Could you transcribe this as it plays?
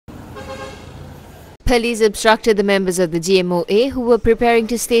Police obstructed the members of the GMOA who were preparing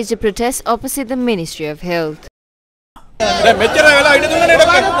to stage a protest opposite the Ministry of Health.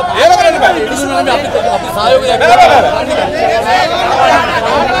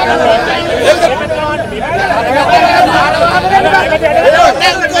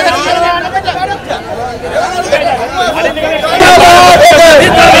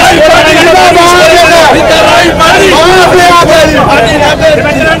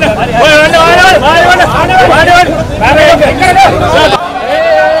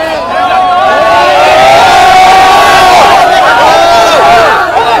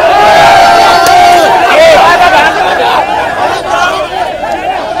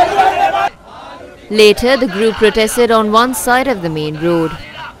 Later, the group protested on one side of the main road.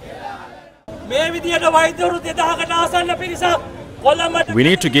 We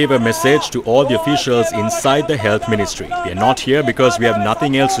need to give a message to all the officials inside the health ministry. We are not here because we have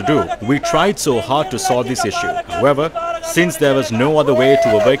nothing else to do. We tried so hard to solve this issue. However, since there was no other way to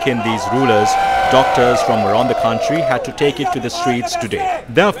awaken these rulers, doctors from around the country had to take it to the streets today.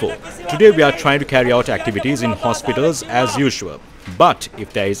 Therefore, today we are trying to carry out activities in hospitals as usual. But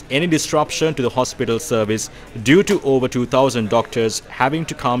if there is any disruption to the hospital service due to over 2,000 doctors having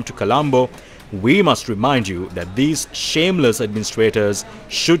to come to Colombo, we must remind you that these shameless administrators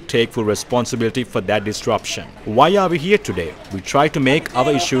should take full responsibility for that disruption. Why are we here today? We try to make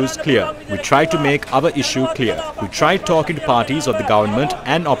our issues clear. We try to make our issue clear. We tried talking to parties of the government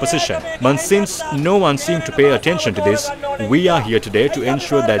and opposition. But since no one seemed to pay attention to this, we are here today to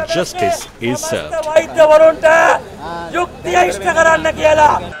ensure that justice is served.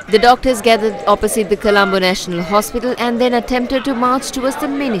 The doctors gathered opposite the Colombo National Hospital and then attempted to march towards the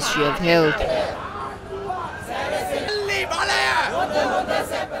Ministry of Health.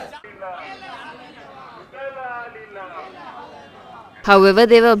 However,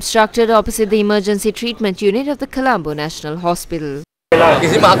 they were obstructed opposite the emergency treatment unit of the Colombo National Hospital.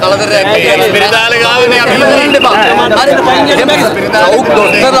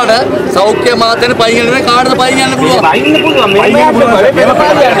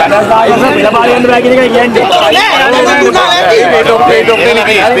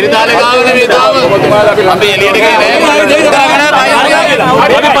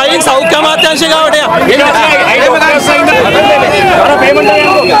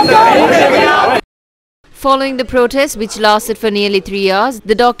 Following the protest, which lasted for nearly 3 hours,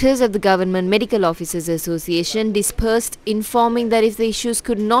 the doctors of the Government Medical Officers Association dispersed, informing that if the issues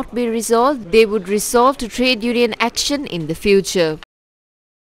could not be resolved, they would resolve to trade union action in the future.